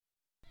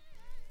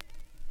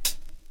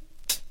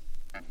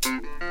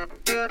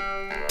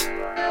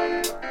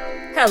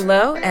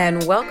Hello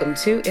and welcome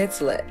to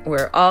It's Lit,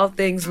 where all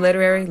things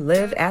literary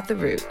live at the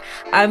root.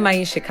 I'm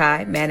Maisha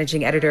Kai,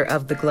 managing editor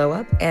of The Glow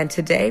Up, and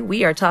today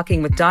we are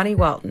talking with Dawnie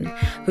Walton,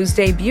 whose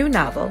debut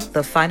novel,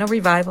 The Final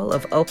Revival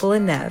of Opal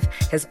and Nev,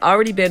 has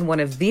already been one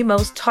of the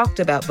most talked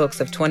about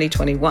books of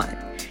 2021.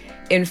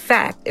 In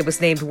fact, it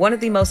was named one of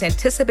the most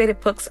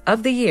anticipated books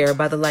of the year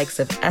by the likes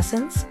of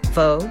Essence,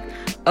 Vogue,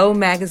 O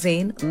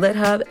Magazine,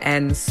 LitHub,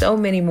 and so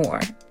many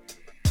more.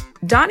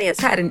 Dawnie has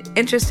had an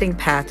interesting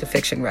path to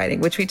fiction writing,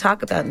 which we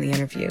talk about in the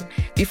interview.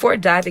 Before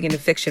diving into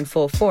fiction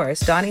full force,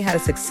 Dawnie had a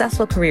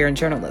successful career in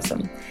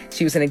journalism.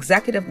 She was an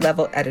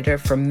executive-level editor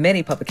for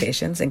many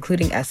publications,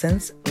 including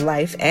Essence,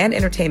 Life, and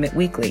Entertainment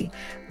Weekly.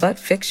 But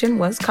fiction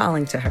was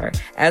calling to her,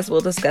 as we'll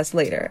discuss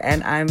later,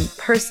 and I'm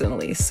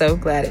personally so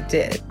glad it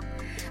did.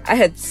 I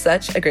had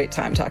such a great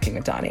time talking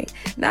with Dawnie.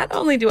 Not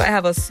only do I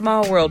have a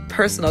small world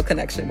personal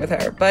connection with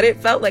her, but it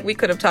felt like we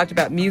could have talked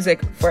about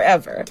music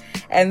forever.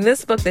 And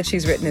this book that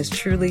she's written is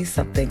truly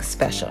something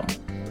special.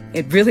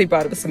 It really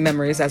brought up some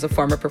memories as a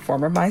former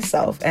performer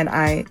myself, and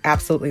I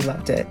absolutely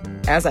loved it,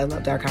 as I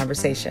loved our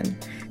conversation.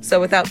 So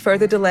without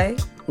further delay,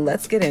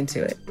 let's get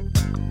into it.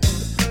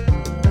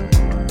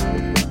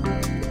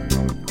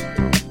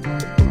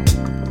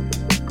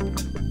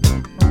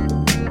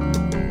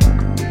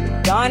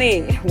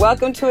 Dawnie,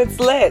 welcome to It's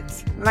Lit.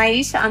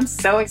 Maisha, I'm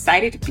so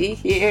excited to be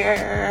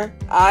here.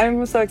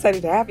 I'm so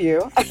excited to have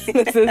you.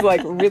 This is like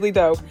really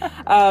dope.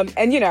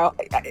 And you know,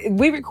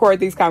 we record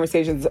these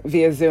conversations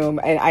via Zoom,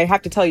 and I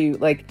have to tell you,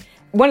 like,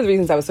 one of the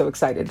reasons I was so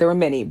excited, there were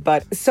many,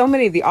 but so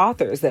many of the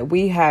authors that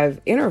we have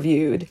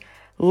interviewed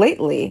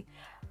lately,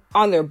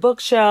 on their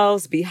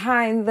bookshelves,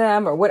 behind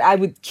them, or what I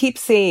would keep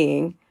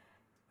seeing,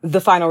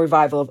 The Final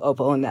Revival of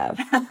Opal and Nev.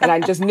 And I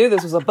just knew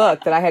this was a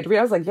book that I had to read.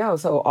 I was like, yo,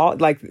 so all,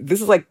 like,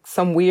 this is like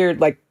some weird,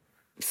 like,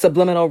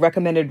 subliminal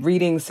recommended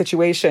reading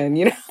situation,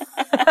 you know?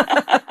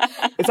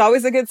 It's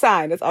always a good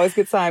sign. It's always a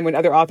good sign when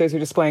other authors are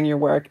displaying your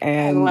work,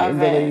 and it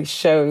really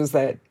shows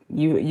that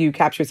you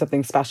captured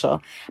something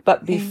special.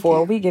 But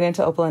before we get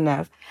into Opal and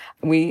Nev,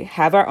 we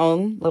have our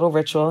own little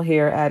ritual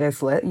here at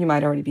It's Lit. You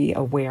might already be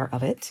aware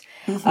of it.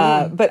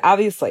 Mm-hmm. But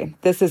obviously,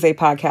 this is a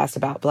podcast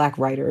about Black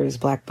writers,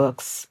 Black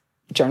books,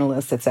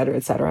 journalists, et cetera,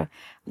 et cetera.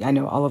 I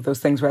know all of those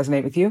things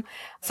resonate with you.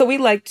 So we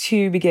like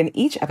to begin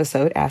each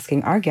episode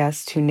asking our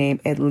guests to name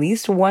at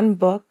least one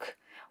book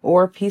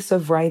or piece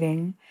of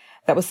writing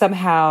that was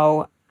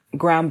somehow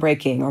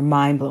groundbreaking or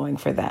mind-blowing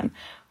for them.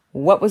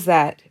 What was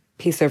that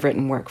piece of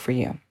written work for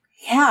you?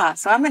 Yeah,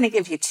 so I'm going to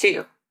give you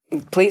two.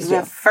 Please do.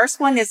 The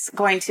first one is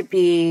going to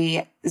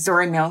be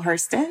Zora Neale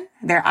Hurston,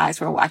 Their Eyes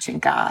Were Watching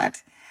God,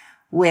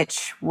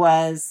 which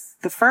was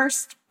the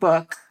first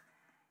book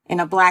in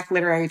a Black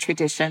literary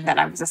tradition that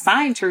I was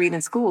assigned to read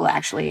in school,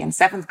 actually, in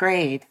 7th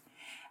grade.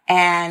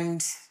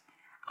 And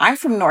I'm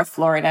from North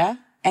Florida,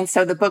 and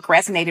so the book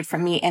resonated for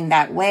me in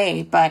that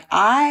way. But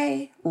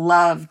I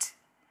loved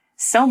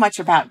so much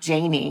about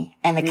Janie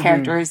and the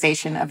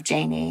characterization of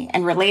Janie,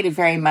 and related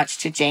very much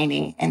to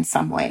Janie in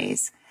some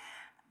ways.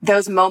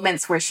 Those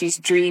moments where she's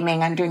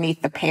dreaming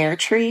underneath the pear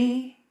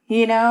tree,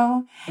 you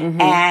know,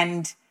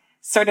 and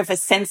sort of a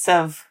sense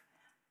of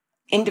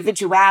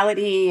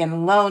individuality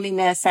and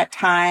loneliness at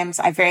times.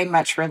 I very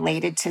much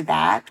related to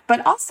that.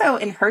 But also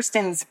in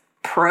Hurston's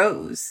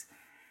prose,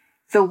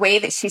 the way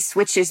that she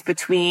switches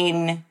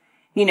between,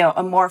 you know,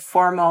 a more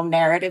formal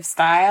narrative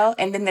style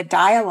and then the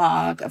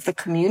dialogue of the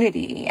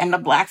community and the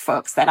Black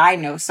folks that I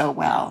know so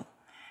well,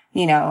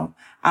 you know,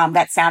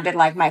 that sounded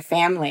like my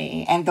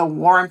family, and the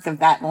warmth of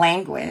that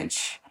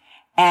language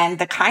and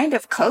the kind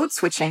of code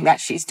switching that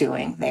she's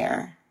doing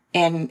there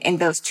in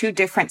those two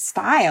different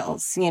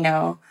styles, you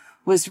know,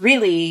 was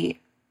really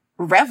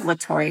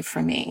revelatory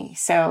for me.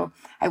 So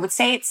I would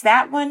say it's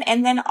that one.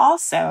 And then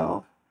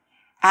also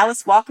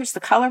Alice Walker's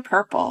The Color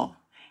Purple,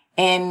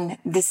 in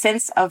the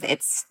sense of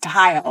its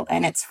style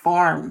and its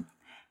form.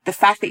 The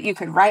fact that you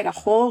could write a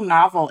whole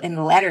novel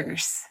in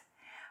letters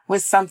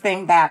was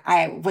something that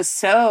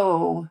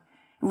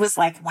was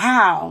like,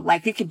 wow,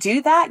 like you could do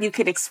that. You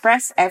could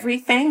express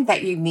everything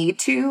that you need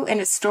to in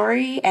a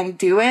story and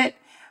do it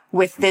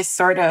with this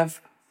sort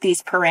of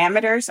these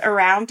parameters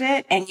around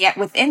it. And yet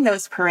within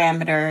those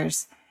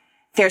parameters,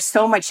 there's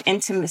so much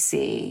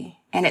intimacy,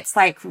 and it's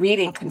like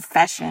reading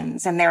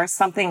confessions. And there was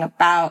something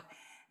about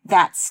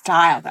that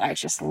style that I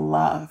just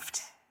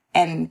loved,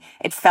 and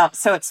it felt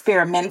so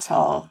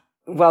experimental.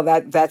 Well,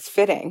 that's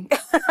fitting.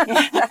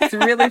 That's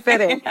really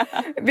fitting.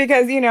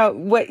 Because, you know,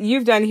 what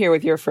you've done here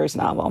with your first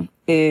novel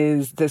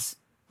is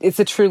it's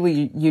a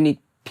truly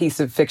unique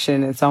piece of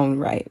fiction in its own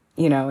right,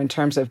 you know, in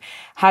terms of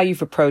how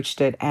you've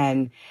approached it,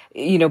 and,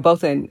 you know,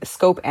 both in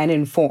scope and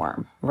in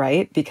form,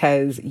 right?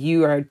 Because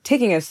you are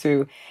taking us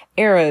through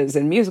eras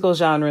and musical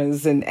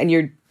genres, and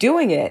you're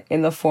doing it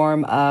in the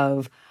form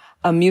of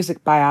a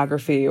music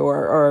biography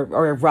or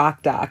a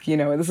rock doc, you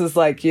know. This is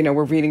like, you know,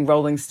 we're reading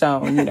Rolling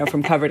Stone, you know,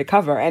 from cover to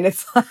cover. And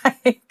it's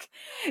like,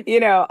 you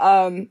know,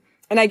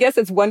 And I guess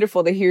it's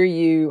wonderful to hear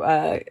you,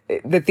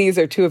 that these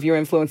are two of your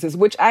influences,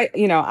 which I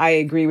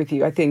agree with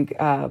you. I think,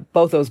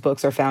 both those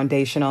books are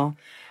foundational.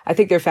 I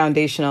think they're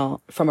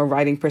foundational from a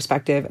writing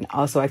perspective. And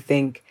also I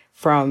think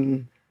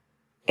from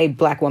a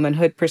Black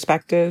womanhood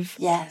perspective.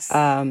 Yes.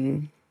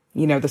 The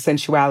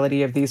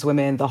sensuality of these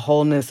women, the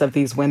wholeness of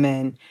these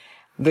women,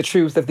 the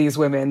truth of these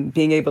women,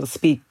 being able to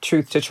speak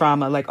truth to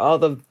trauma, like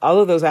all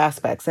of those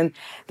aspects. And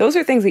those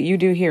are things that you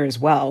do here as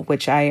well,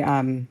 which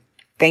I,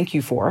 thank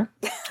you for.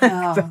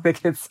 Oh, I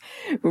think it's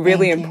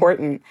really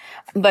important.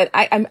 But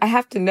I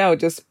have to know,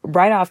 just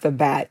right off the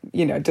bat,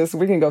 we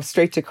can go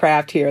straight to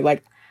craft here.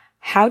 Like,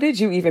 how did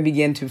you even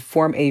begin to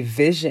form a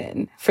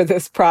vision for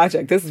this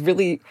project? This is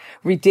really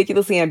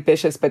ridiculously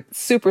ambitious, but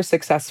super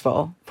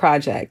successful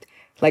project.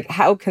 Like,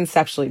 how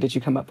conceptually did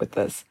you come up with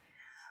this?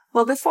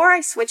 Well, before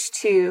I switched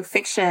to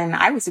fiction,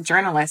 I was a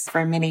journalist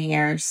for many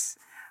years.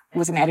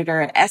 Was an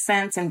editor at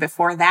Essence, and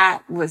before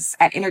that was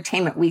at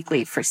Entertainment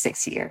Weekly for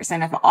 6 years.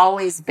 And I've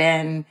always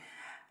been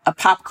a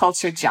pop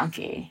culture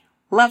junkie.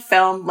 Love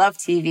film, love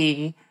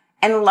TV,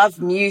 and love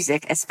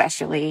music,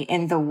 especially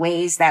in the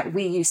ways that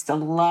we used to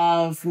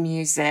love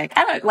music.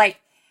 Do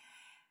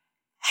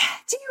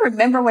you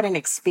remember what an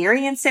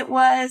experience it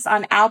was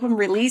on album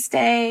release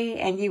day?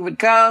 And you would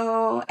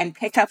go and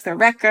pick up the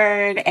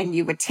record and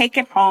you would take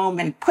it home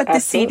and put the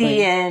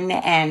CD in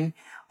and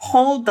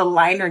hold the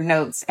liner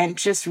notes and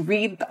just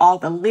read all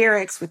the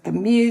lyrics with the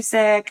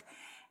music.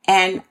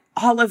 And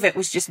all of it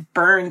was just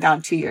burned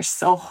onto your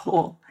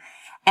soul.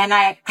 And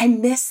I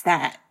miss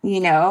that,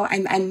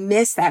 I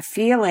miss that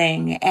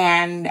feeling.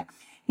 And,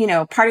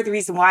 part of the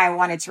reason why I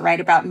wanted to write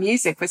about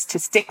music was to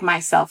stick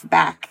myself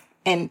back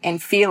in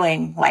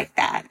feeling like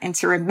that and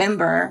to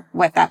remember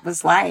what that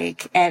was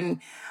like. And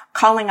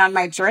calling on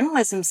my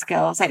journalism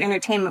skills at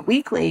Entertainment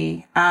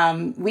Weekly,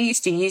 we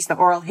used to use the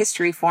oral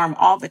history form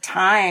all the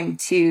time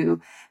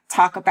to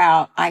talk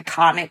about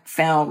iconic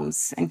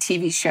films and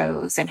TV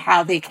shows and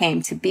how they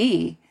came to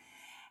be.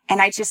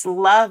 And I just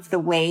love the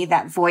way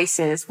that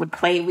voices would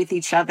play with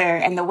each other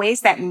and the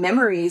ways that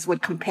memories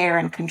would compare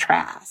and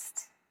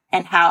contrast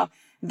and how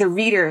the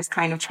reader is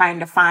kind of trying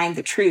to find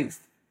the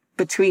truth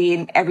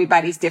between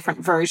everybody's different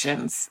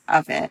versions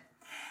of it.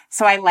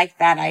 So I like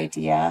that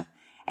idea.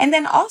 And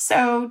then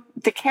also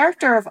the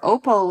character of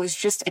Opal was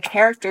just a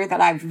character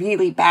that I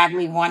really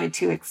badly wanted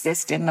to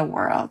exist in the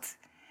world.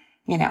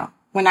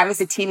 When I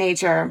was a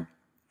teenager,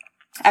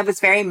 I was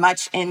very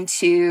much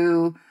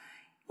into,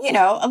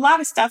 a lot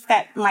of stuff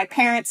that my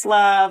parents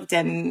loved,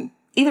 and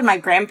even my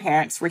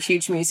grandparents were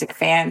huge music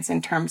fans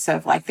in terms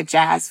of like the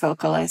jazz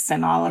vocalists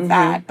and all of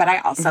that. But I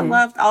also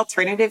loved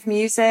alternative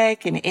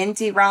music and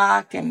indie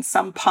rock and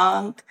some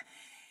punk.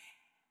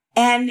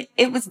 And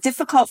it was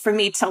difficult for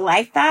me to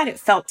like that. It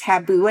felt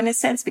taboo in a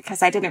sense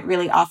because I didn't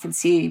really often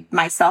see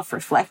myself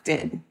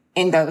reflected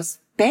in those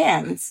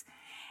bands.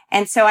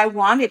 And so I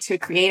wanted to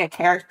create a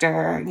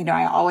character,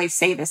 I always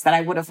say this, that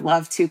I would have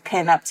loved to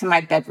pin up to my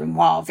bedroom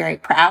wall very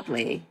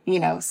proudly,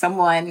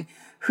 someone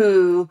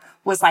who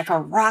was like a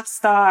rock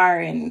star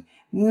and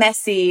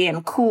messy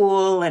and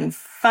cool and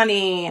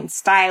funny and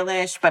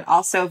stylish, but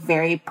also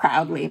very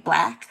proudly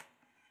Black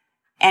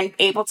and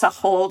able to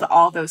hold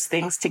all those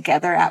things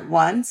together at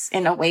once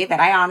in a way that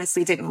I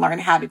honestly didn't learn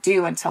how to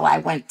do until I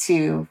went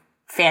to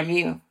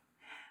FAMU.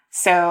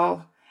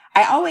 So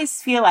I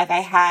always feel like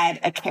I had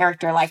a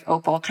character like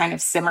Opal kind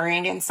of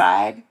simmering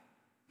inside,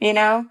 and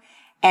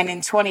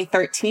in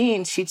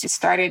 2013, she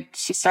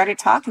started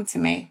talking to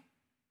me.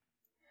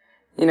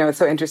 It's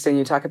so interesting.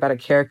 You talk about a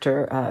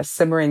character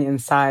simmering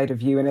inside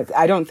of you. And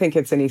I don't think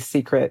it's any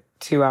secret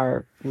to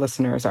our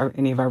listeners, or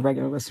any of our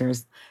regular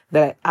listeners,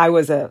 that I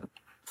was a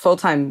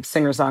full-time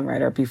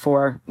singer-songwriter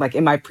before, like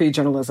in my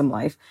pre-journalism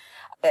life.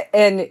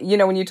 And,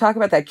 when you talk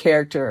about that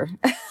character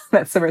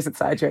that simmers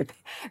inside you,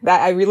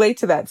 that I relate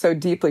to that so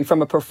deeply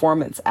from a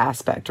performance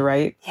aspect,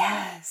 right?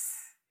 Yes.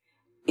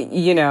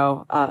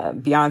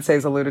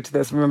 Beyonce's alluded to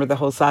this. Remember the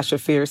whole Sasha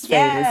Fierce phase,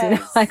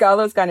 Yes. like all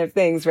those kind of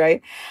things,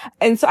 right?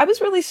 And so I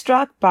was really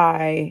struck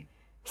by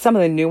some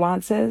of the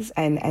nuances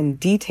and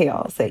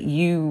details that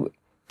you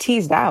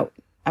teased out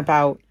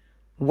about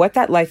what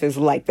that life is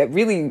like that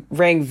really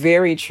rang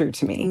very true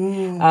to me.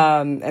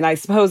 And I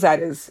suppose that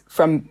is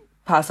from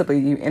possibly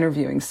you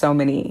interviewing so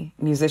many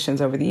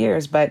musicians over the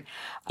years, but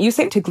you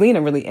seem to glean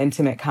a really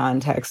intimate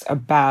context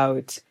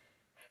about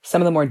some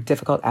of the more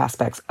difficult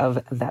aspects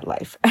of that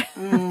life, I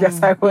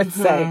guess I would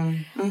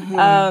say.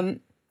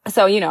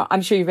 So,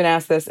 I'm sure you've been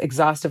asked this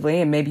exhaustively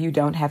and maybe you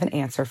don't have an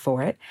answer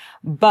for it,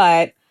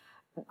 and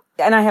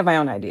I have my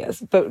own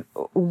ideas, but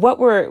what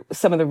were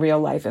some of the real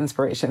life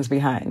inspirations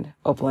behind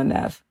Opal and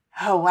Nev?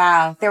 Oh,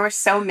 wow. There were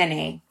so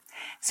many.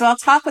 So I'll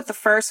talk with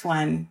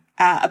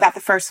about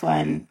the first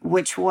one,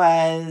 which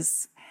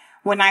was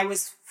when I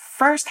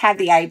first had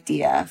the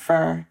idea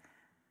for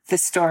the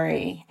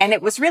story. And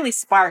it was really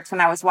sparked when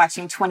I was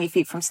watching 20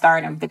 Feet from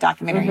Stardom, the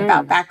documentary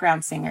about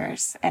background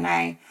singers.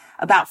 And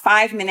about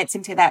 5 minutes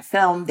into that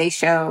film, they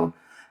show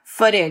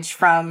footage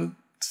from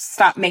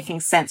Stop Making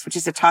Sense, which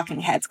is a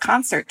Talking Heads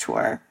concert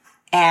tour.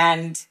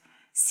 And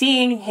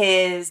seeing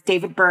his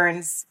David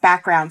Byrne's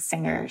background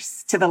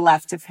singers to the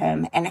left of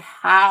him and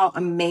how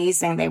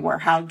amazing they were,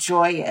 how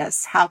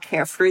joyous, how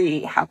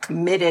carefree, how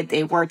committed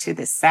they were to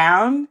the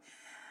sound,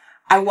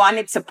 I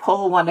wanted to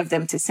pull one of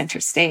them to center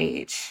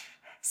stage.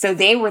 So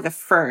they were the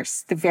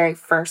very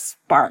first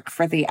spark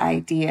for the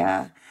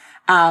idea.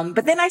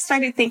 But then I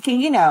started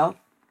thinking, what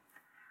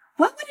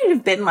would it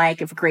have been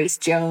like if Grace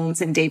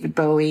Jones and David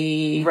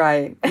Bowie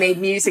made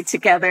music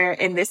together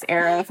in this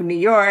era of New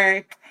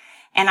York?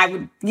 And I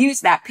would use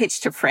that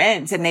pitch to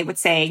friends, and they would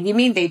say, you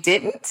mean they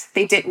didn't?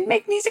 They didn't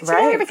make music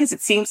together? Because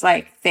it seems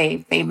like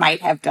they might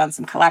have done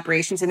some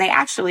collaborations, and they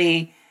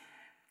actually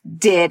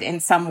did in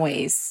some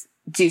ways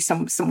do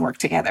some work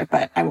together,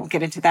 but I won't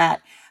get into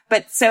that.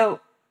 But so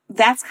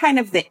that's kind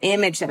of the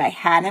image that I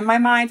had in my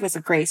mind, was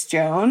of Grace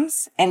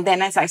Jones. And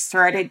then as I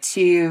started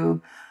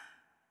to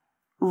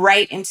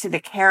write into the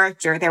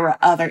character, there were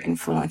other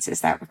influences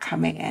that were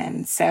coming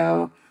in.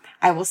 So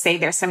I will say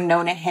there's some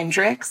Nona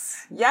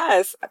Hendrix.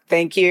 Yes.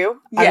 Thank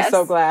you. Yes. I'm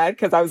so glad,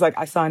 because I was like,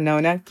 I saw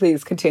Nona.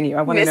 Please continue.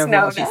 I want to know who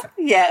else you said.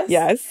 Yes.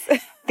 Yes.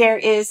 There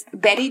is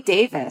Betty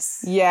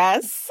Davis.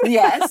 Yes.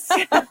 Yes.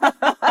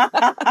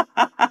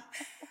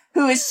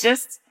 Who is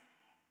just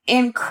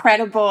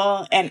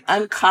incredible and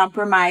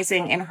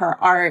uncompromising in her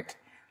art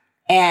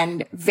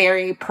and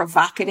very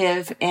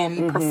provocative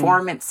in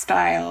performance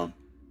style.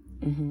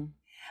 Mm-hmm.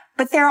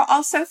 But there are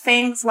also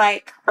things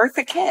like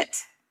Eartha Kitt.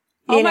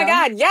 Oh my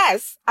God,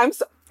 yes.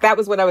 That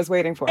was what I was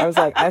waiting for. I was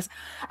like,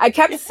 I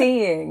kept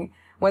seeing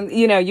when,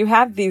 you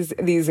have these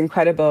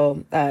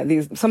incredible,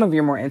 some of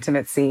your more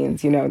intimate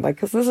scenes, like,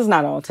 cause this is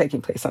not all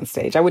taking place on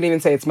stage. I wouldn't even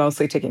say it's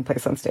mostly taking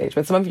place on stage,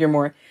 but some of your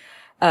more,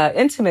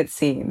 intimate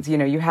scenes,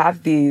 you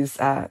have these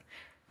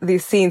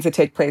scenes that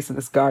take place in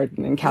this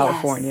garden in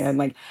California.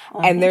 Yes.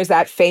 And there's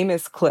that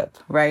famous clip,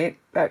 right?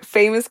 That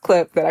famous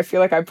clip that I feel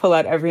like I pull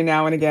out every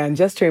now and again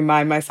just to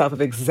remind myself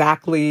of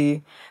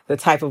exactly the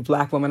type of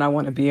Black woman I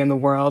want to be in the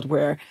world,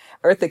 where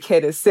Eartha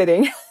Kitt is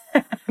sitting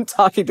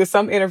talking to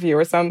some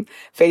interviewer, some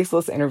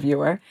faceless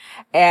interviewer,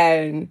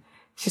 and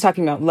she's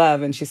talking about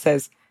love, and she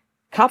says,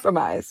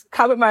 compromise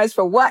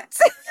for what?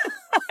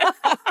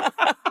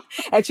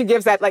 And she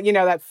gives that,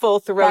 that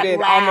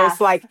full-throated,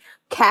 almost like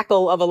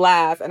cackle of a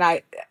laugh. And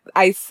I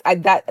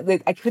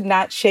could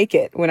not shake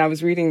it when I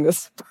was reading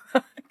this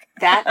book.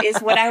 That is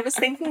what I was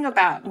thinking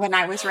about when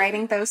I was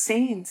writing those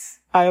scenes.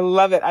 I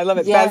love it.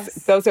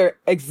 Yes. Those are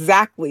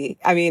exactly,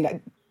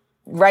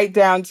 right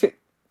down to,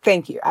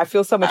 thank you. I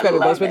feel so much better.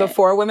 Those were the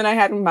 4 women I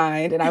had in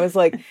mind. And I was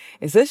like,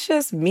 is this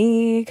just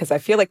me? Cause I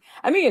feel like,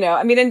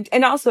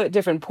 and also at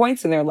different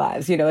points in their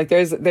lives,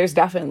 there's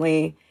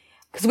definitely,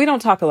 cause we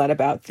don't talk a lot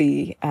about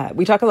we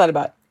talk a lot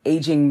about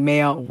aging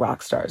male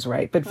rock stars,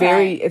 right? But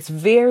it's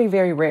very,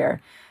 very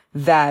rare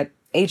that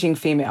aging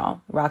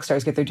female rock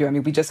stars get their due.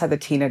 We just had the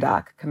Tina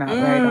doc come out,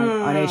 right,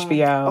 on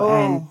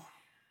HBO. And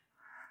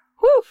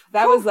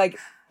that was like,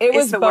 it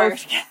was both.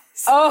 Worst.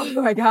 Oh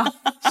my gosh.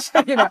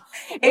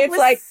 It was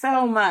like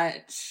so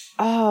much.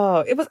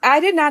 Oh,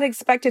 I did not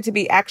expect it to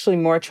be actually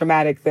more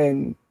traumatic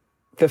than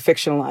the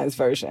fictionalized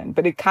version,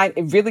 but it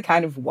really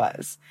kind of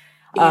was,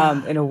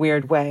 in a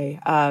weird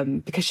way,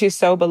 because she's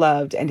so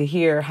beloved, and to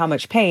hear how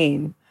much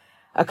pain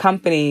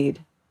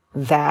accompanied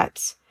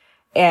that.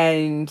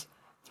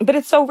 But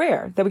it's so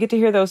rare that we get to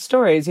hear those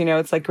stories.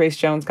 It's like Grace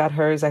Jones got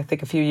hers, I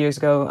think, a few years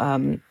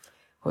ago.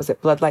 What was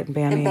it? Bloodlight and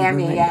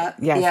Bammy. Yeah.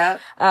 Yes. Yeah.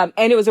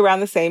 And it was around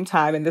the same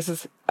time. And this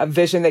is a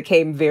vision that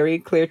came very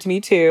clear to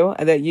me too,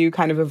 that you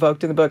kind of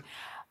evoked in the book,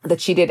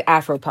 that she did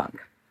Afropunk.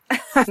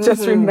 I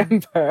just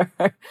remember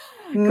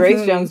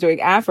Grace Jones doing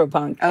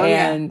Afropunk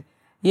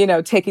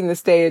taking the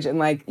stage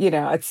and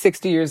at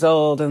 60 years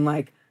old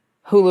and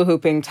hula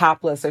hooping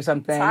topless or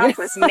something.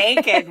 Topless,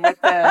 naked with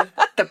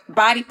the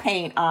body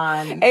paint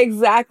on.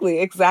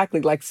 Exactly.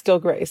 Still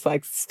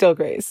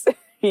Grace.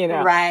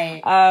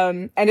 Right.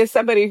 And as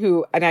somebody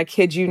who, and I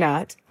kid you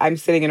not, I'm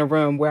sitting in a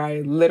room where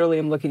I literally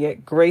am looking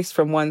at Grace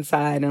from one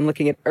side and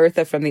looking at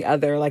Eartha from the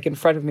other, in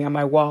front of me on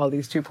my wall,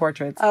 these 2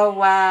 portraits. Oh,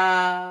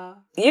 wow.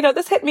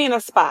 This hit me in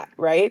a spot,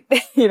 right?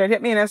 It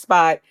hit me in a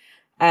spot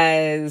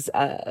as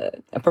a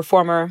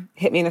performer,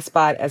 hit me in a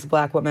spot as a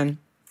Black woman.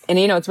 And,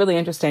 it's really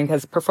interesting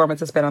because performance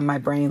has been on my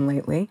brain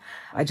lately.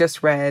 I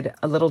just read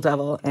A Little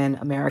Devil in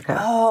America.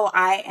 Oh,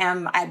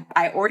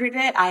 I ordered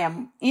it. I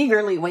am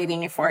eagerly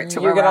waiting for it to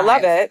arrive. You're going to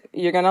love it.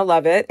 You're going to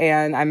love it.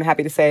 And I'm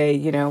happy to say,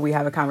 we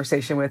have a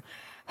conversation with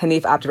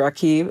Hanif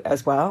Abdurraqib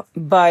as well.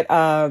 But,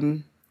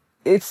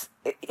 it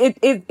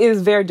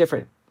is very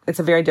different. It's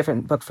a very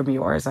different book from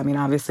yours.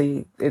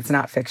 Obviously it's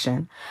not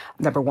fiction,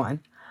 number one,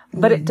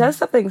 but it does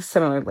something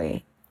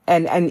similarly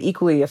and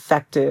equally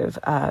effective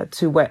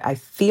to what I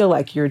feel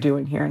like you're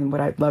doing here, and what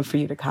I'd love for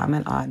you to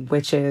comment on,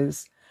 which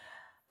is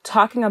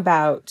talking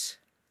about,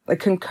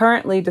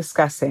 concurrently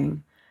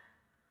discussing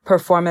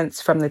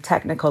performance from the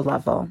technical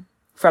level,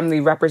 from the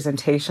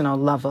representational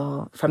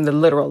level, from the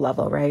literal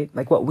level, right?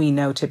 What we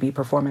know to be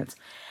performance,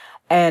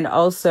 and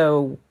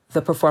also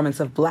the performance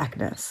of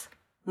Blackness,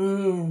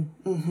 and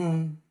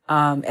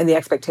the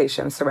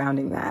expectations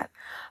surrounding that,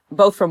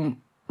 both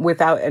from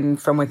without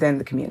and from within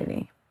the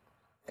community.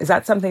 Is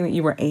that something that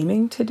you were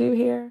aiming to do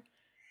here?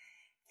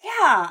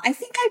 Yeah, I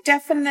think I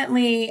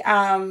definitely,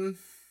 I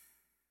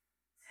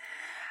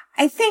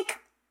think,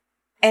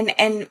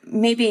 and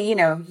maybe,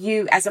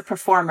 you as a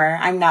performer,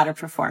 I'm not a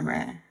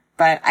performer,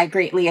 but I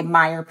greatly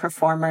admire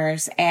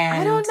performers.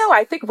 And I don't know.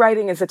 I think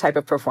writing is a type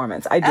of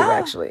performance. I do,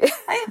 actually.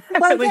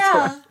 Well, really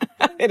yeah.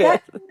 It is.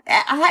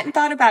 I hadn't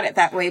thought about it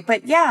that way,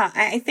 but yeah,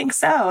 I think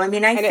so. I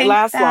mean, I think it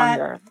lasts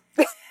longer.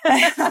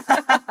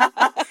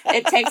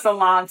 It takes a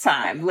long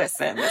time.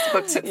 Listen, this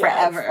book took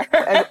forever.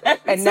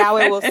 And now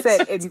it will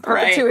sit in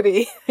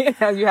perpetuity.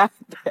 Right. You have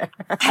it there.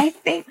 I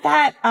think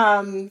that,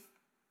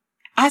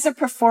 as a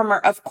performer,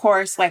 of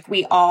course, like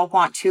we all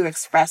want to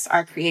express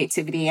our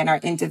creativity and our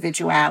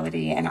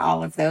individuality and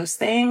all of those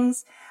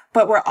things,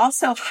 but we're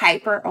also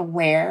hyper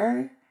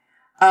aware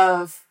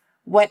of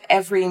what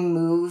every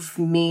move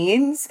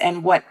means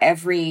and what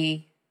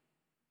every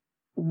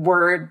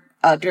word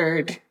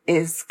uttered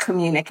is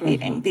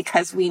communicating,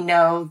 because we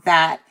know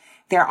that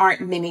there aren't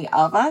many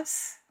of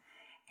us,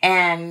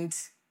 and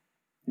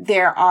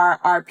there are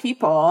our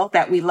people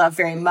that we love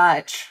very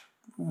much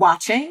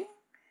watching,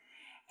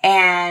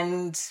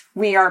 and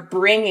we are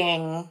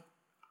bringing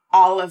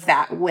all of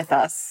that with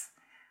us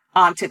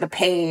onto the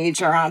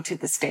page or onto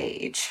the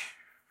stage,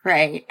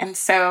 right? And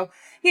so,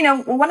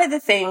 one of the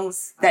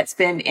things that's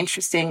been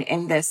interesting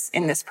in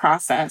this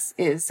process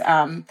is,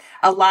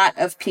 a lot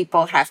of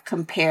people have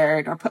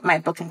compared or put my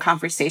book in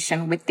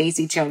conversation with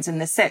Daisy Jones and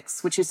the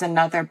Six, which is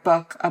another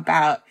book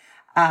about,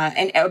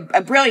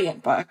 a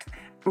brilliant book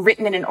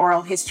written in an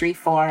oral history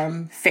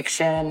form,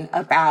 fiction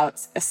about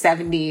a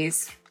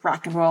 70s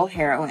rock and roll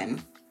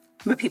heroine.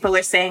 But people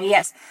are saying,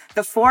 yes,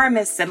 the form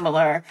is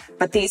similar,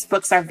 but these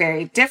books are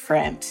very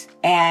different.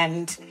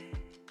 And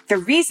the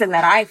reason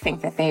that I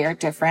think that they are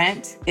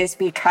different is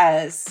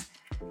because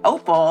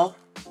Opal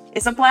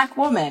is a Black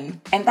woman,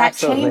 and that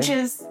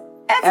changes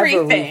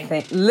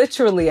everything.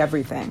 Literally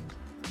everything.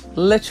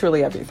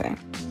 Literally everything.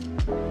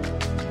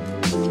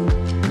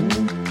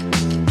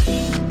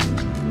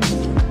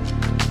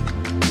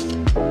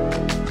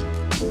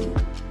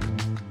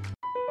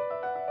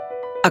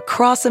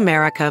 Across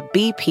America,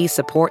 BP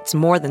supports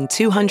more than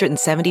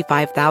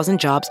 275,000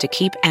 jobs to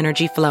keep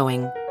energy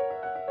flowing.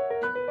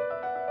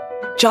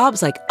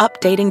 Jobs like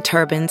updating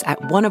turbines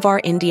at one of our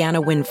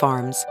Indiana wind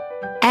farms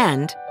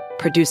and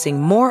producing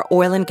more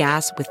oil and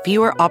gas with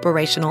fewer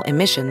operational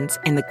emissions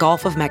in the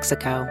Gulf of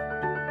Mexico.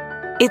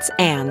 It's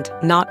and,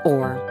 not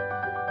or.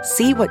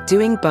 See what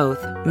doing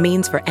both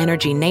means for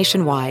energy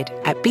nationwide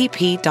at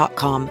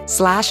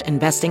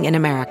bp.com/investing in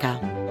America.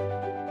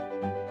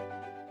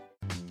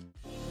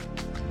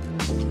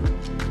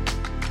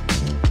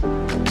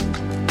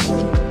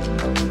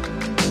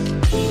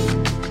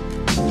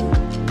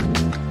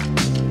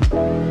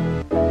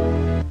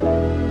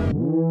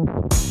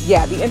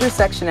 Yeah, the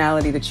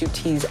intersectionality that you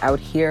tease out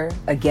here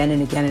again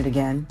and again and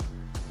again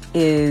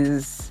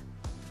is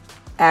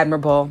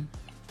admirable.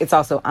 It's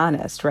also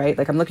honest, right?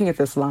 Like I'm looking at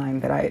this line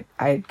that I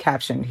had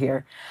captioned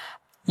here.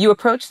 You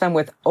approach them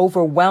with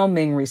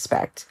overwhelming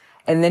respect,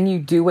 and then you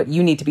do what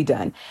you need to be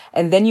done.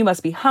 And then you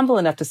must be humble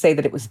enough to say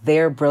that it was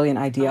their brilliant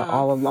idea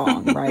all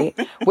along, right?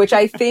 Which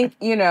I think,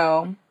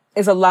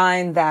 is a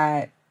line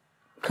that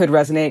could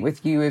resonate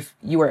with you if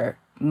you were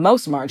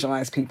most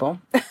marginalized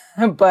people.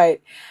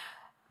 But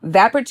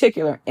that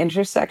particular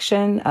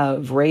intersection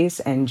of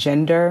race and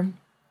gender,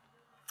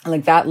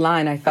 like that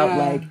line, I felt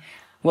like,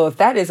 well, if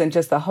that isn't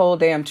just the whole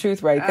damn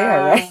truth right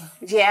there, right?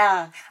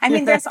 Yeah. I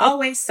mean, there's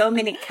always so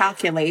many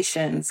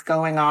calculations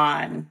going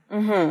on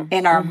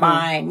in our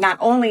mind, not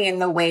only in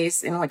the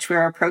ways in which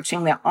we're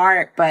approaching the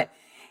art, but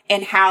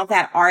in how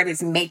that art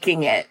is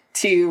making it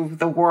to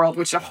the world,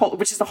 which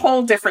is a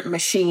whole different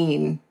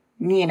machine.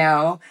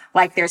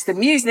 Like there's the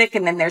music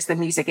and then there's the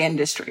music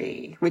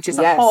industry, which is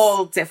a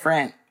whole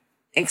different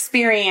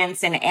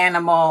experience and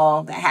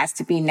animal that has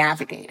to be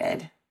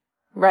navigated.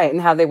 Right.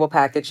 And how they will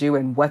package you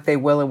and what they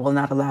will and will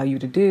not allow you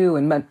to do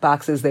and what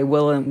boxes they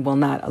will and will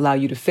not allow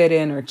you to fit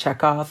in or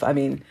check off. I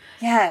mean,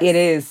 it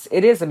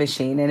is a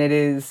machine, and it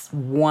is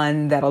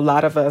one that a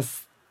lot of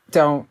us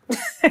don't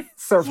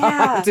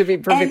survive, to be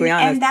perfectly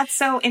honest. And that's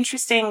so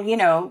interesting,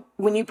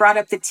 when you brought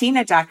up the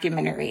Tina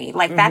documentary,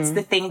 like that's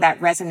the thing that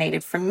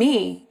resonated for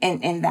me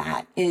in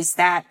that, is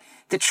that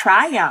the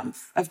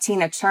triumph of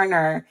Tina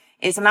Turner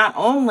is not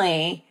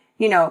only,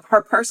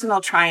 her personal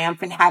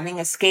triumph in having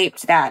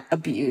escaped that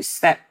abuse,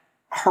 that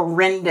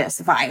horrendous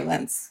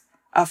violence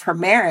of her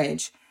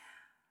marriage,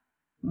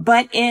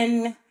 but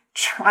in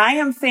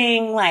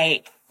triumphing,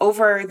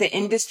 over the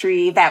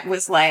industry that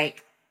was,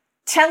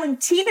 telling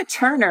Tina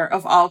Turner,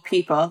 of all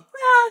people,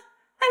 I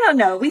don't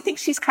know, we think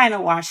she's kind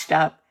of washed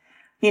up,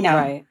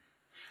 Right.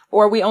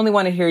 Or we only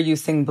want to hear you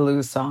sing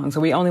blues songs, or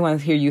we only want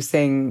to hear you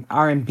sing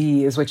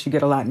R&B is what you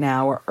get a lot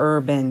now, or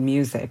urban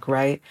music,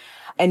 right?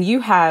 And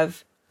you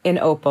have, in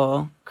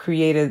Opal,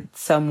 created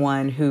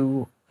someone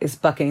who is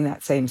bucking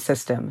that same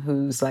system,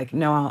 who's like,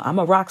 no, I'm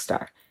a rock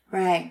star.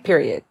 Right.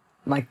 Period.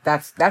 Like,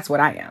 that's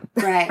what I am.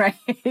 Right. Right.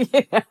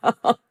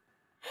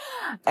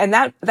 And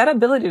that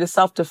ability to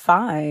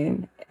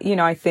self-define,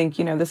 I think,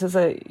 this is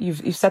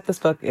you've set this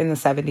book in the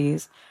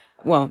 70s.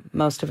 Well,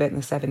 most of it in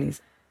the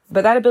 70s.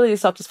 But that ability to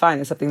self-define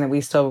is something that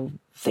we still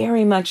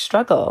very much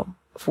struggle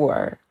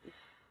for.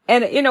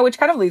 And, which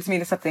kind of leads me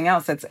to something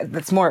else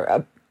that's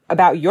more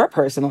about your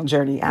personal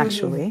journey,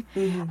 actually.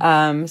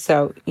 Mm-hmm.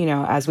 So,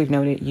 as we've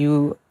noted,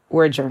 you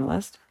were a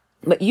journalist,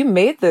 but you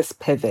made this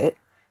pivot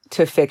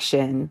to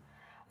fiction.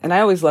 And I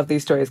always love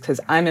these stories because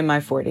I'm in my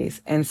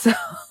 40s. And so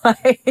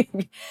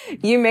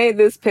you made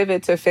this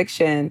pivot to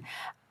fiction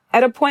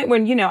at a point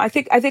when, I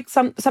think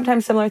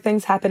sometimes similar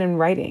things happen in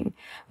writing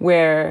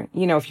where,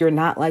 if you're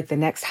not like the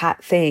next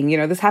hot thing,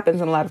 this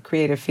happens in a lot of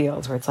creative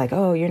fields where it's like,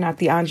 oh, you're not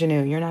the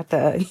ingenue. You're not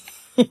the,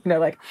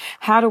 like,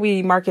 how do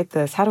we market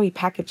this? How do we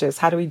package this?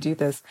 How do we do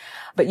this?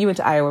 But you went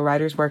to Iowa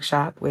Writers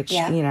Workshop, which,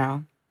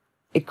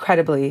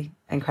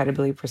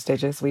 incredibly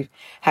prestigious. We've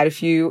had a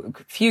few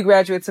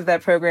graduates of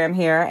that program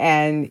here,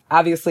 and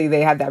obviously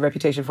they had that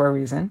reputation for a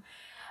reason.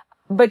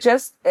 But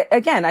just,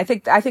 again, I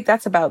think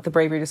that's about the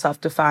bravery to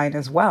self-define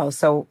as well.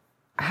 So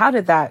how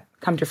did that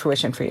come to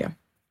fruition for you?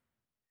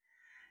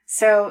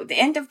 So the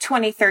end of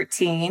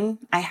 2013,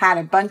 I had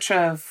a bunch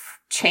of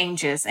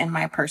changes in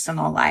my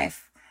personal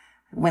life.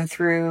 Went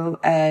through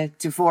a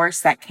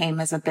divorce that came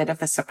as a bit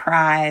of a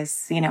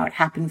surprise. It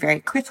happened very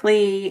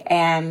quickly,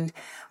 and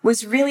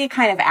was really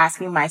kind of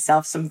asking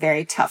myself some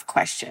very tough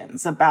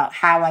questions about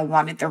how I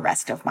wanted the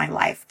rest of my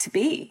life to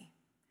be.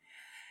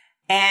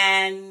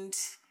 And,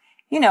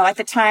 at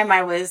the time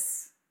I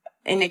was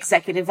an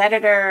executive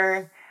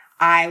editor.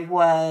 I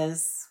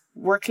was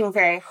working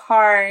very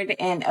hard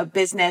in a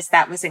business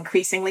that was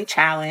increasingly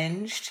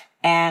challenged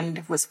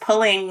and was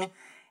pulling,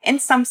 in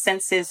some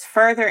senses,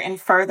 further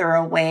and further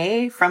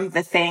away from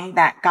the thing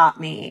that got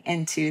me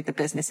into the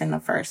business in the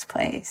first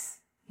place,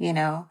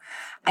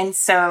 And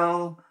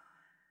so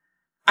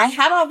I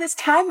had all this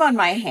time on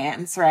my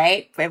hands,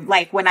 right?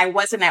 Like when I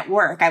wasn't at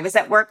work, I was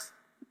at work,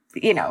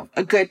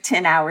 a good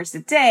 10 hours a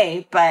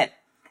day, but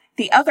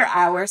the other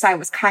hours I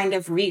was kind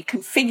of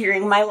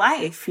reconfiguring my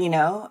life,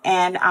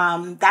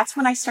 and that's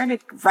when I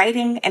started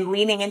writing and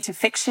leaning into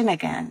fiction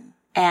again.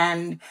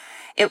 And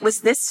it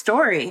was this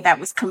story that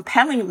was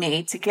compelling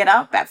me to get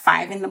up at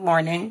 5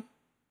 a.m.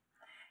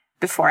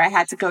 before I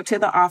had to go to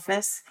the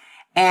office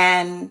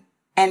and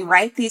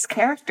write these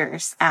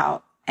characters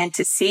out and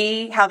to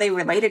see how they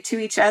related to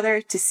each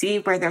other, to see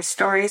where their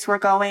stories were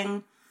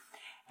going.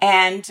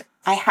 And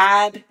I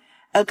had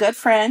a good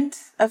friend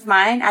of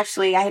mine,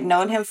 actually, I had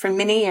known him for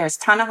many years,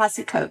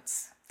 Ta-Nehisi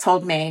Coates,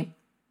 told me,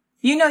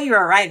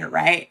 you're a writer,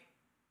 right?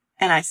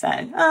 And I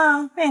said,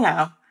 I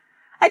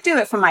do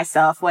it for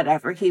myself,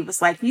 whatever. He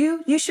was like,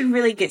 you should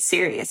really get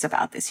serious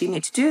about this. You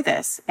need to do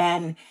this.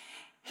 And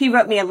he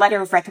wrote me a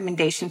letter of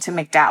recommendation to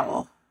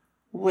McDowell,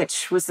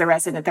 which was the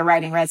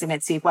writing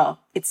residency.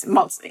 Well, it's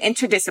most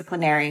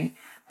interdisciplinary,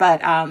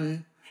 but,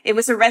 it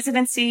was a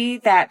residency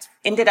that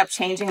ended up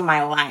changing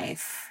my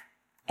life.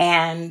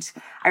 And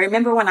I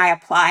remember when I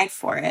applied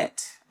for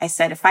it, I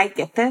said, if I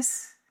get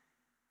this,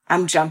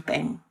 I'm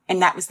jumping. And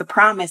that was the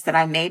promise that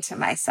I made to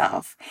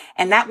myself.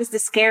 And that was the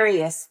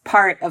scariest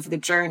part of the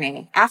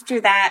journey. After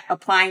that,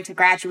 applying to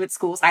graduate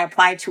schools, I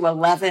applied to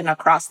 11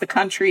 across the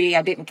country.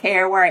 I didn't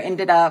care where I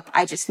ended up.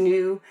 I just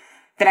knew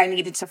that I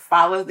needed to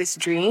follow this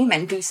dream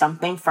and do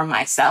something for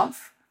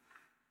myself.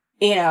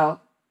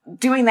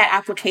 Doing that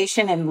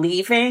application and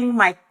leaving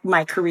my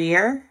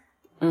career,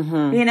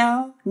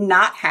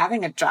 not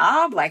having a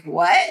job, like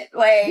what?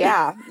 Like,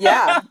 yeah.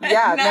 No,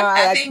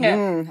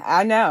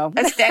 I know.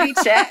 A steady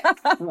check.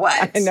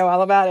 What? I know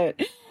all about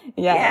it.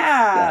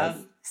 Yes.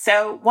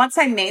 So once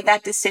I made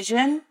that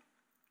decision,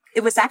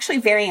 it was actually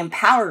very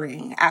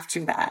empowering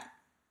after that.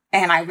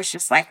 And I was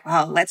just like,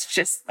 well, let's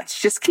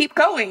just keep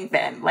going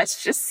then.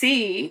 Let's just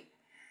see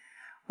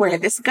where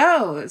this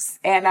goes.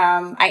 And,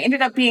 I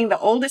ended up being the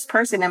oldest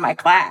person in my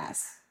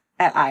class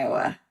at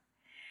Iowa.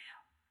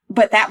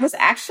 But that was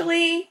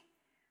actually,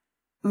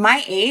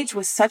 my age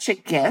was such a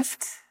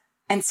gift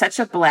and such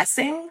a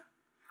blessing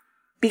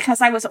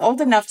because I was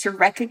old enough to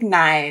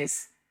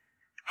recognize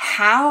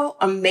how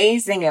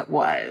amazing it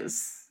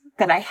was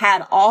that I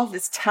had all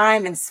this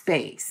time and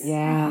space.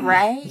 Yeah.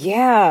 Right?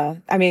 Yeah.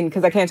 I mean,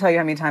 because I can't tell you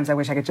how many times I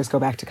wish I could just go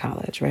back to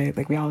college, right?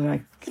 Like we all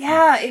like.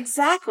 Yeah,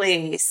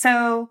 exactly.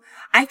 So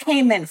I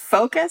came in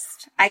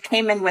focused. I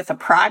came in with a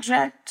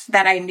project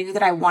that I knew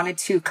that I wanted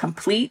to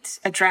complete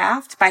a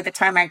draft by the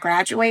time I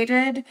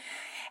graduated.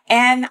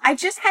 And I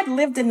just had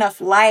lived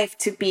enough life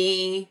to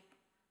be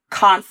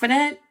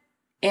confident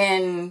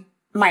in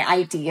my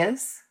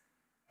ideas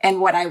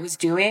and what I was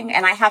doing.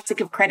 And I have to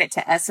give credit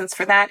to Essence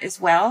for that as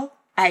well.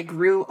 I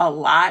grew a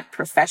lot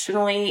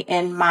professionally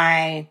in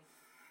my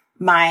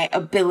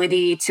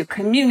ability to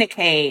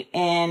communicate,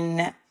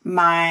 in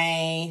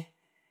my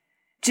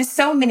just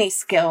so many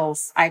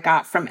skills I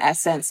got from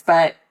Essence,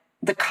 but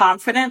the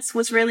confidence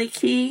was really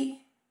key.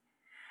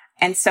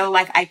 And so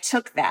I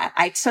took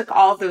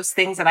all those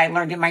things that I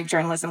learned in my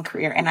journalism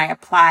career and I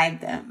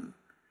applied them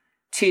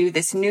to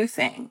this new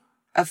thing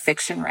of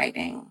fiction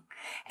writing.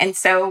 And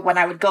so when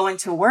I would go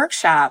into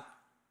workshop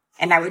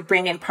and I would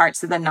bring in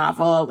parts of the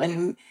novel,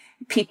 and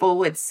people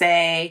would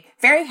say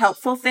very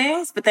helpful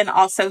things, but then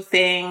also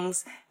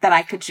things that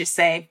I could just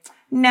say,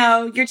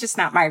 no, you're just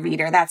not my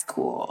reader. That's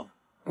cool.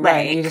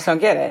 Right. Like, You just don't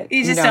get it.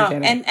 You just don't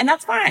don't. get it. And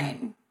that's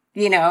fine,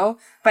 you know,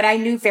 but I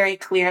knew very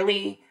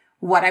clearly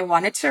what I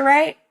wanted to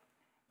write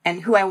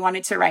and who I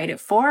wanted to write it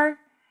for.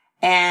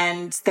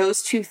 And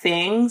those two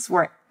things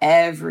were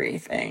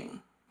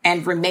everything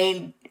and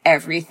remain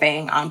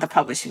everything on the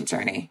publishing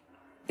journey.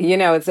 You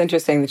know, it's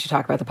interesting that you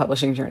talk about the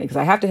publishing journey, because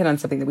I have to hit on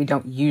something that we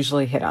don't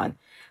usually hit on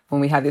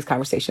when we have these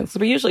conversations.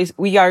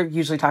 We are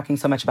usually talking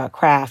so much about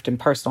craft and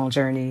personal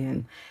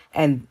journey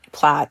and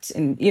plot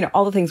and, you know,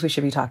 all the things we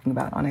should be talking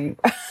about on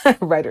a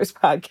writer's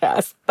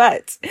podcast.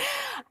 But,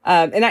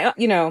 and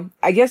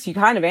I guess you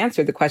kind of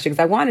answered the question,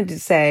 because I wanted to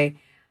say,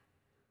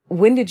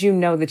 when did you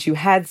know that you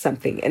had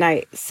something? And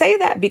I say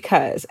that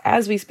because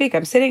as we speak,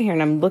 I'm sitting here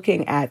and I'm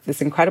looking at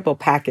this incredible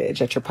package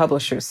that your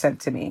publisher sent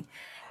to me.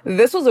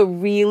 This was a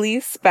really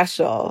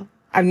special,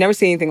 I've never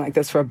seen anything like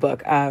this for a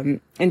book. And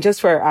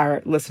just for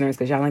our listeners,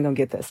 because y'all ain't gonna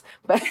get this,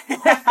 but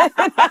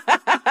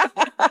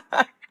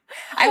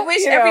I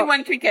wish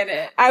everyone could get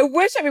it. I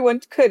wish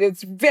everyone could.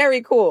 It's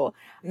very cool.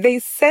 They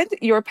sent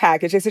your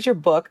package, they sent your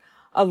book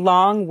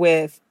along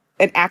with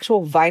an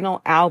actual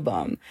vinyl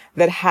album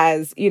that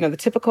has, you know, the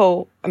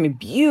typical,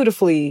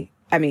 beautifully,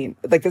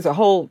 like there's a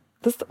whole,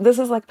 this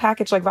is like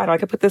packaged like vinyl. I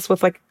could put this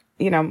with like,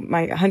 you know,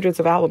 my hundreds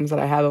of albums that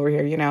I have over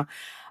here, you know,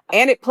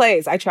 and it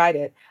plays. I tried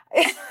it.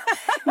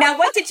 Now,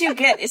 what did you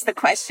get is the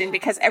question,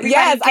 because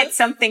everybody gets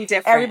something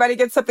different. Everybody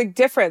gets something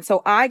different.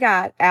 So I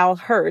got Al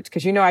Hurt,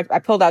 because, you know, I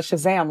pulled out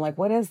Shazam, like,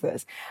 what is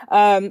this?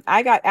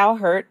 I got Al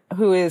Hurt,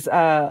 who is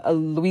a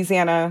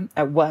Louisiana,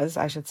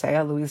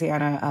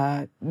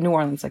 New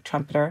Orleans, like,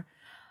 trumpeter.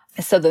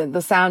 So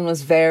the sound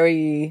was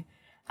very,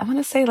 I want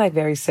to say like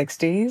very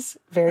 60s,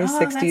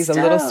 a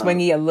little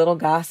swingy, a little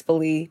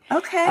gospel-y.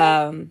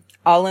 Okay.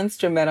 All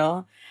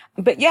instrumental.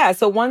 But yeah,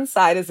 so one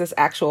side is this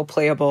actual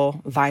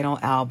playable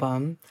vinyl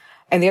album.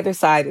 And the other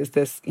side is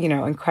this, you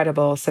know,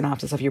 incredible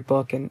synopsis of your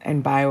book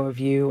and bio of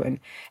you and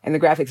the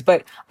graphics.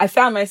 But I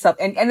found myself,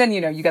 and then, you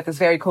know, you got this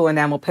very cool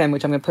enamel pen,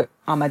 which I'm going to put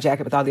on my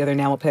jacket with all the other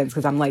enamel pens,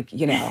 because I'm like,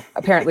 you know,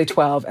 apparently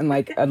 12 and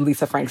like a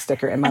Lisa Frank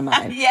sticker in my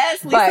mind.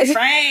 Yes, Lisa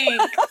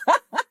Frank.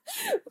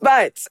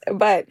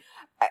 But,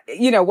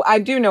 you know, I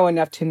do know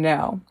enough to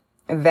know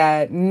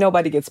that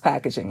nobody gets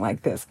packaging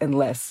like this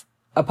unless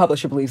a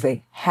publisher believes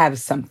they have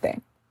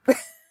something.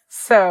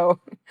 So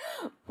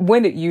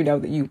when did you know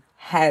that you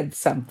had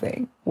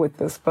something with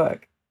this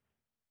book?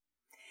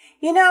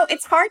 You know,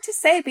 it's hard to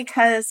say,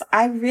 because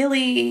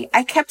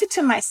I kept it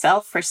to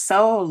myself for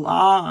so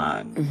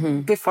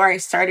long before I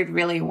started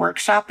really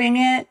workshopping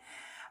it.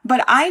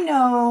 But I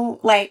know,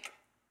 like,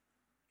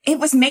 it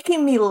was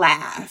making me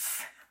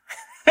laugh.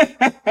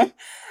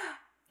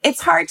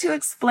 It's hard to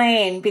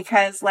explain,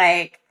 because,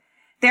 like,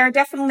 there are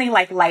definitely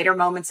like lighter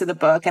moments of the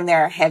book and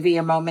there are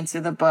heavier moments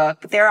of the book,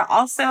 but there are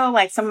also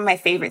like some of my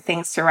favorite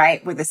things to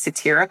write were the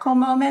satirical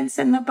moments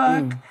in the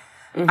book.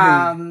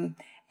 And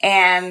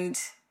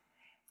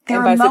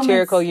there and were by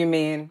satirical, you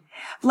mean?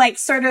 Like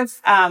sort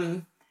of,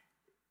 a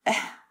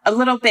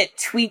little bit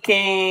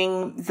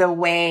tweaking the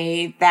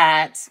way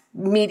that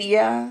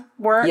media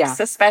works,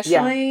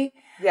 especially.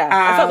 Yeah.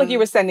 I felt like you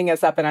were sending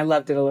us up and I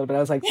loved it a little bit. I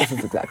was like, this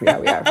is exactly how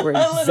we are. We're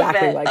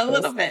exactly like this. A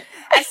little bit.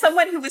 As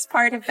someone who was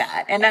part of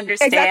that and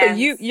understands.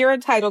 Exactly. You're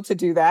entitled to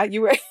do that. You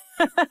were.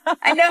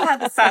 I know how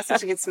the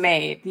sausage gets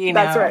made, you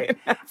know. That's right.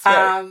 That's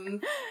right.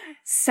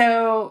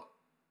 So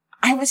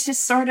I was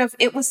just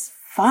it was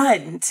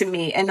fun to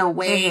me in a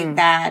way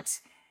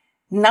that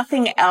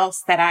nothing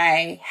else that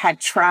I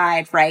had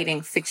tried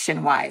writing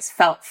fiction-wise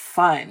felt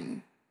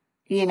fun,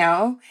 you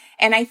know?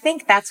 And I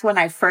think that's when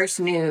I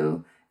first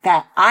knew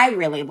that I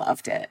really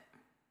loved it,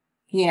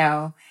 you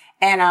know?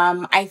 And,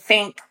 I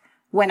think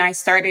when I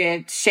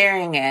started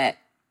sharing it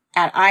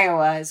at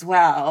Iowa as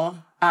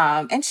well,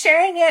 and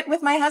sharing it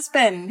with my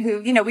husband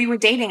who, you know, we were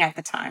dating at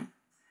the time.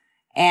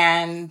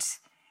 And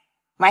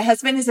my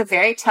husband is a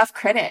very tough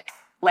critic.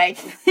 Like,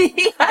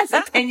 he has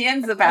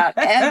opinions about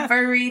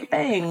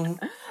everything.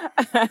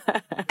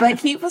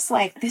 But he was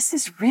like, this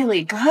is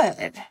really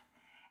good.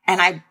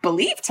 And I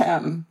believed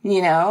him,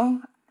 you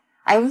know?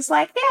 I was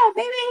like, yeah,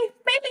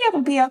 maybe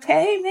it'll be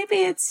okay. Maybe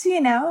it's,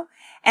 you know,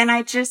 and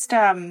I just,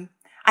 I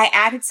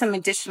added some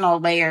additional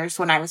layers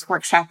when I was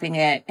workshopping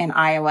it in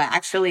Iowa.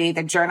 Actually,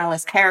 the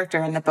journalist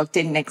character in the book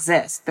didn't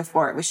exist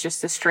before. It was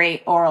just a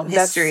straight oral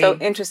history. That's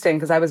so interesting,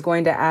 because I was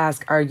going to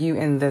ask, are you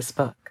in this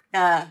book?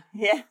 Yeah.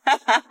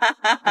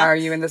 Are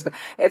you in this book?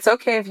 It's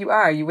okay if you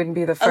are. You wouldn't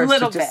be the first a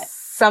little to bit.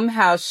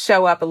 Somehow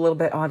show up a little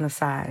bit on the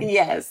side.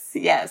 Yes.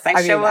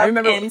 I show up. I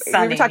remember in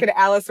Sunny. We were talking to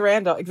Alice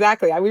Randall.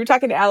 Exactly. We were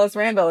talking to Alice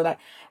Randall, and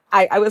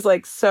I was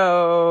like,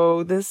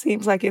 so this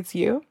seems like it's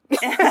you?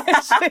 And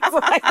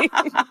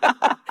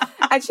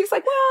she's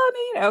like, well, I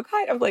mean, you know,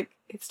 kind of like,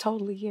 it's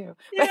totally you.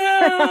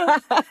 Yeah.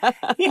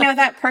 You know,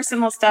 that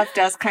personal stuff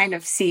does kind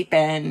of seep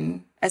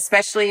in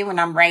especially when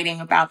I'm writing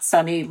about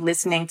Sunny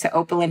listening to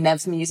Opal and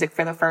Nev's music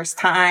for the first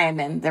time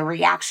and the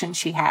reaction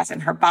she has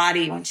in her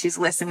body when she's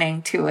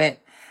listening to it.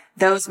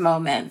 Those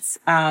moments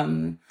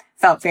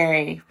felt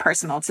very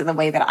personal to the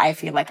way that I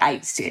feel like I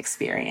used to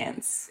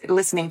experience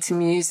listening to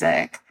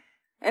music.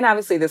 And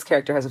obviously this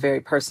character has a very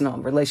personal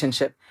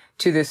relationship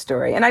to this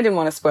story. And I didn't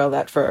want to spoil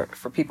that for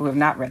people who have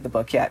not read the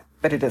book yet,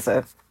 but it is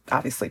a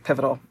obviously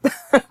pivotal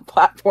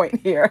plot point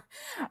here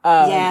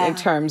in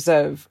terms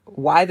of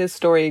why this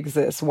story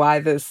exists, why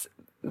this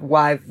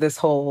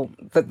whole,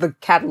 the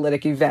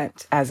catalytic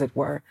event, as it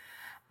were.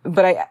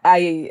 But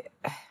I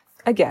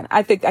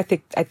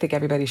think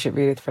everybody should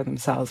read it for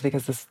themselves,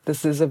 because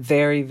this is a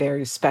very,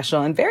 very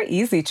special and very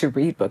easy to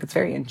read book. It's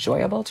very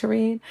enjoyable to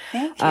read.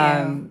 Thank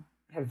you.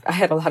 I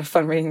had a lot of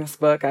fun reading this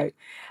book. I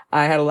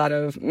had a lot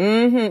of,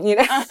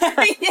 Yes.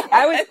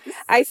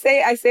 I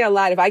say a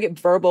lot. If I get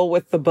verbal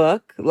with the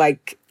book,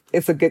 like,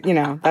 it's a good,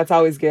 that's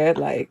always good.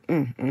 Like,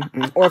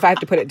 or if I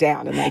have to put it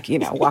down and like,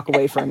 walk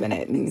away for a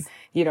minute. And,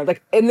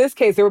 like in this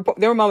case, there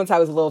were moments I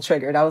was a little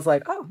triggered. I was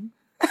like, oh,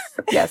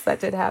 yes, that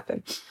did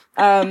happen.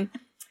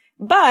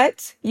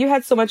 But you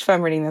had so much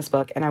fun reading this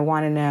book, and I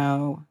want to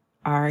know,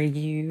 are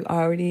you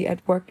already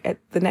at work at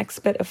the next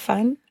bit of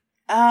fun?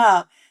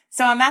 Oh,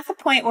 so I'm at the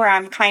point where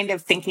I'm kind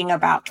of thinking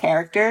about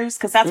characters,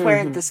 because that's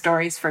where the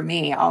stories for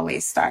me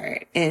always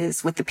start,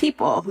 is with the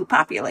people who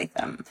populate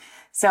them.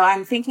 So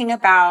I'm thinking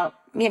about,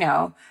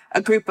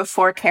 a group of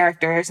 4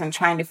 characters and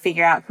trying to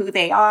figure out who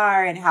they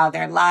are and how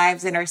their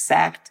lives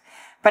intersect.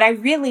 But I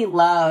really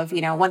love,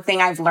 one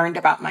thing I've learned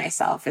about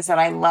myself is that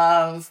I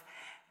love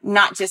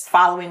not just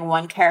following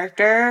one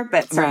character,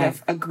 but sort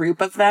of a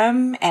group of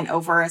them and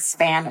over a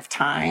span of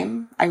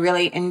time. I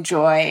really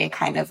enjoy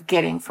kind of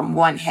getting from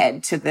one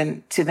head to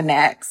the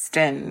next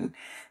and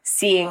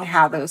seeing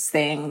how those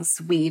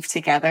things weave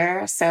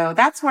together. So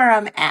that's where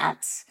I'm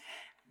at.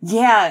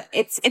 Yeah,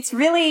 it's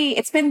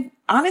been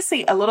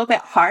honestly a little bit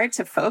hard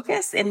to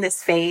focus in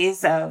this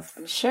phase of.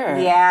 I'm sure.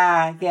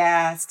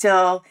 Yeah.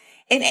 Still,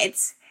 and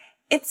it's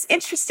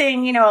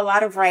interesting. A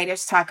lot of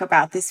writers talk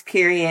about this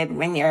period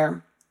when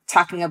you're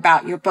talking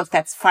about your book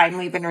that's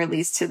finally been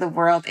released to the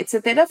world. It's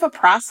a bit of a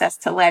process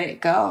to let it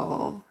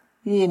go.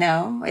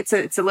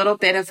 It's a little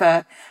bit of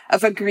a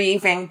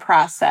grieving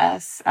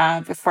process,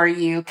 before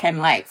you can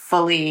like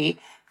fully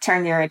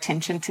turn your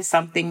attention to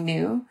something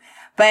new.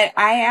 But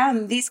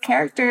these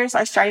characters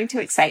are starting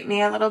to excite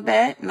me a little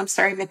bit, and I'm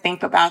starting to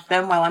think about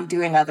them while I'm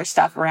doing other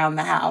stuff around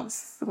the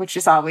house, which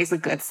is always a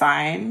good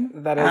sign.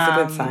 That is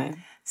a good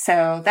sign.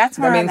 So that's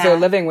where that means they're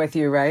living with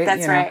you, right?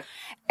 That's right.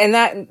 And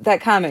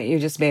that comment you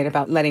just made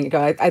about letting it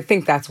go, I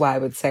think that's why I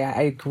would say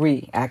I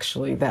agree,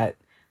 actually, that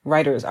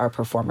writers are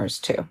performers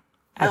too.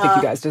 I think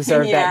you guys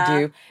deserve that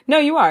due. No,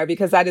 you are,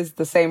 because that is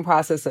the same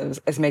process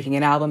as making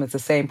an album. It's the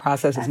same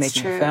process as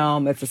making a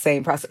film. It's the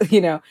same process.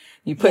 You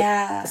put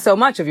so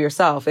much of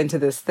yourself into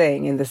this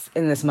thing in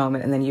this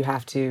moment, and then you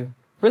have to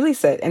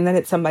release it, and then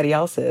it's somebody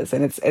else's,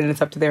 and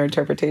it's up to their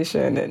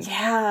interpretation.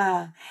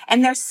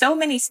 And there's so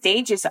many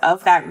stages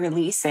of that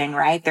releasing,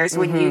 right? There's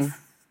when you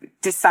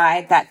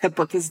decide that the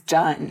book is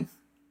done.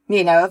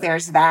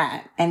 There's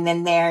that, and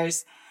then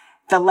there's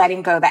the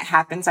letting go that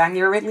happens on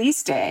your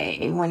release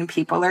day when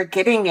people are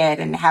getting it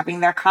and having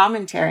their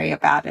commentary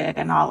about it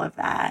and all of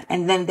that.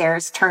 And then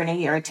there's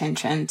turning your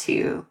attention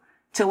to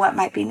what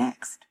might be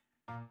next.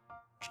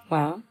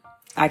 Well,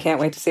 I can't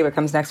wait to see what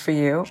comes next for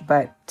you,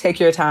 but take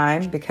your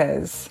time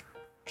because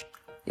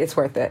it's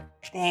worth it.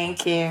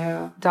 Thank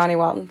you. Dawnie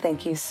Walton,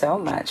 thank you so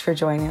much for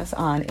joining us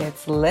on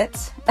It's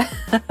Lit.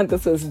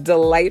 This was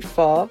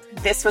delightful.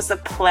 This was a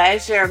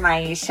pleasure,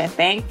 Maisha.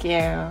 Thank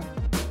you.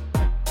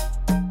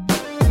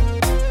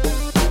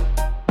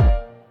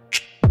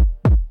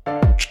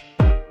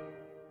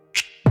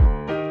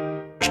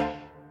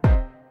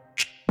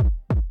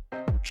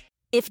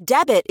 If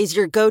debit is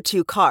your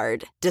go-to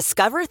card,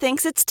 Discover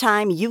thinks it's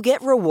time you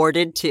get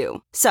rewarded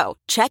too. So,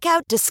 check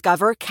out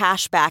Discover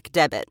Cashback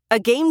Debit, a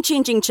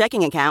game-changing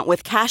checking account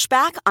with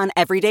cashback on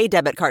everyday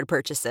debit card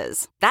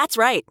purchases. That's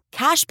right,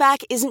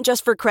 cashback isn't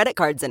just for credit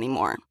cards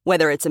anymore.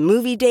 Whether it's a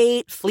movie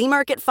date, flea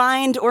market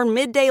find, or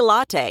midday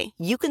latte,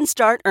 you can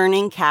start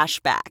earning cash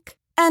back.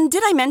 And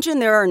did I mention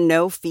there are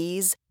no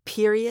fees,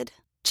 period?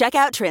 Check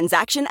out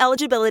transaction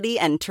eligibility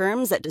and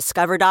terms at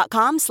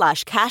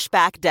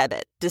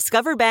discover.com/cashbackdebit.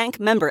 Discover Bank,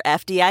 member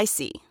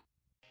FDIC.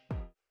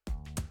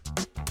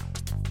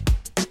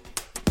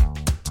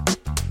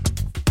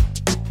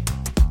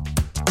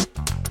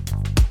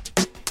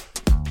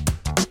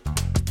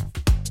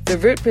 The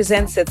Root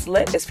Presents It's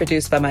Lit is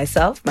produced by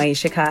myself,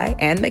 Maisha Kai,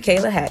 and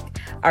Michaela Heck.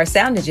 Our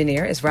sound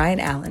engineer is Ryan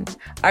Allen.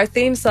 Our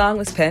theme song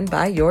was penned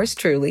by yours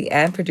truly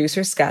and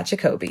producer Scott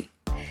Jacoby.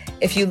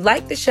 If you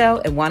like the show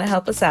and want to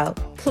help us out,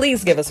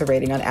 please give us a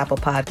rating on Apple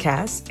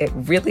Podcasts. It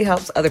really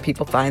helps other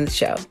people find the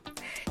show.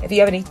 If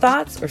you have any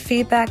thoughts or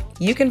feedback,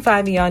 you can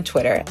find me on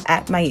Twitter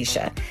at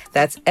Maisha.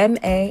 That's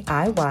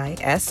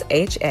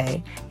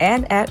MAIYSHA,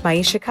 and at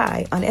Maisha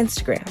Kai on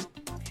Instagram.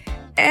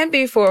 And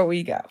before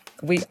we go,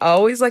 we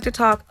always like to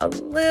talk a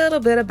little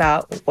bit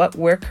about what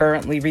we're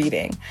currently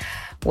reading.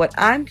 What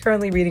I'm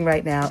currently reading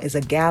right now is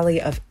A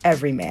Galley of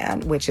Every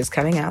Man, which is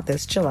coming out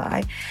this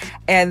July.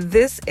 And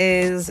this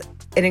is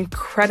an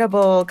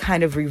incredible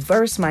kind of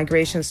reverse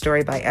migration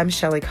story by M.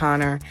 Shelley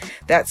Connor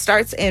that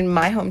starts in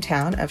my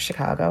hometown of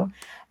Chicago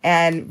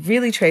and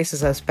really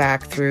traces us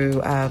back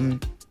through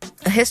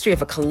a history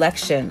of a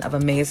collection of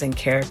amazing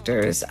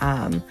characters,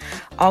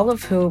 all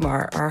of whom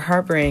are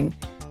harboring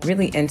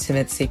really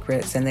intimate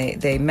secrets, and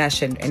they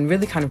mesh in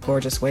really kind of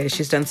gorgeous ways.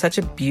 She's done such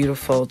a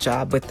beautiful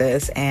job with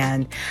this,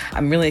 and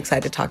I'm really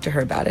excited to talk to her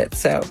about it.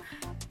 So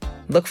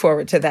look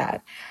forward to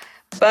that.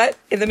 But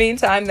in the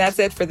meantime, that's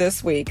it for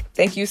this week.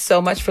 Thank you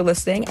so much for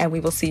listening, and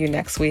we will see you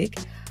next week.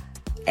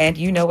 And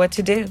you know what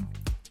to do.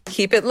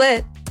 Keep it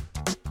lit.